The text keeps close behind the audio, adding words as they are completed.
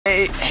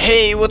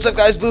Hey, what's up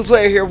guys, Blue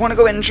Player here. Want to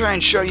go ahead and try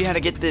and show you how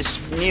to get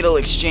this needle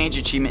exchange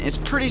achievement. It's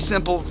pretty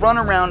simple. Run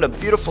around a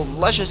beautiful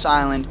luscious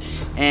island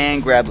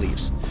and grab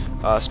leaves.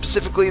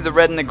 Specifically the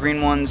red and the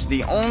green ones.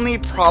 The only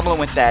problem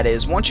with that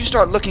is once you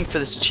start looking for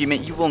this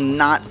achievement, you will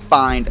not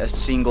find a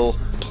single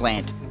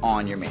plant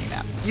on your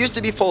minimap. Used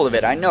to be full of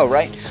it, I know,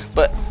 right?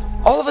 But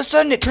all of a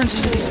sudden it turns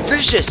into these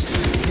vicious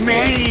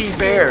man-eating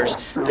bears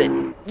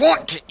that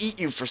want to eat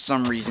you for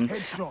some reason,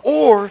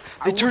 or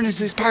they turn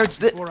into these pirates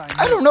that,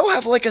 I don't know,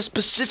 have like a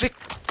specific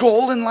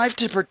goal in life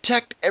to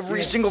protect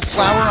every single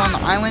flower on the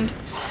island.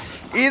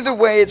 Either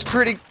way, it's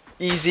pretty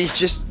easy.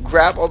 Just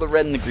grab all the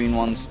red and the green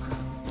ones.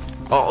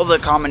 All the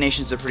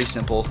combinations are pretty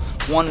simple.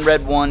 One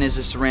red one is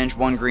a syringe,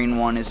 one green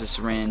one is a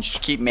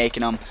syringe. Keep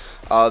making them.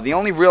 The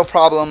only real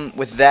problem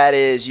with that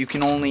is you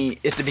can only,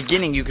 at the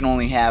beginning, you can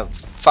only have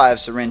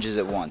 5 syringes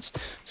at once.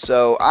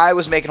 So I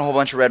was making a whole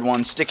bunch of red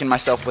ones, sticking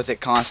myself with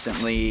it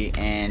constantly,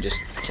 and just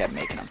kept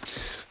making them.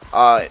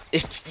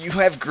 If you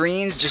have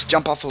greens, just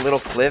jump off a little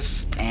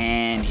cliff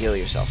and heal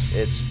yourself.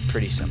 It's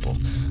pretty simple.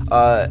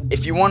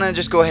 If you want to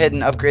just go ahead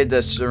and upgrade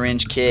the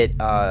syringe kit,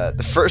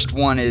 the first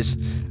one is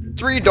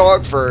 3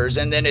 dog furs,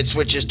 and then it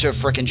switches to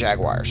frickin'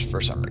 jaguars for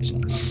some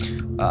reason.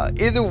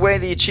 Either way,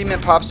 the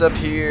achievement pops up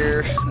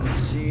here. Let's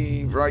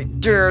see, right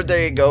there.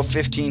 There you go.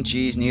 15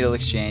 G's needle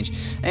exchange.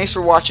 Thanks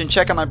for watching.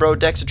 Check out my bro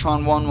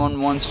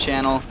Dexatron111's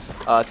channel.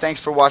 Thanks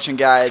for watching,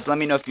 guys. Let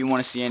me know if you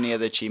want to see any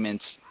other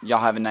achievements. Y'all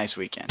have a nice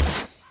weekend.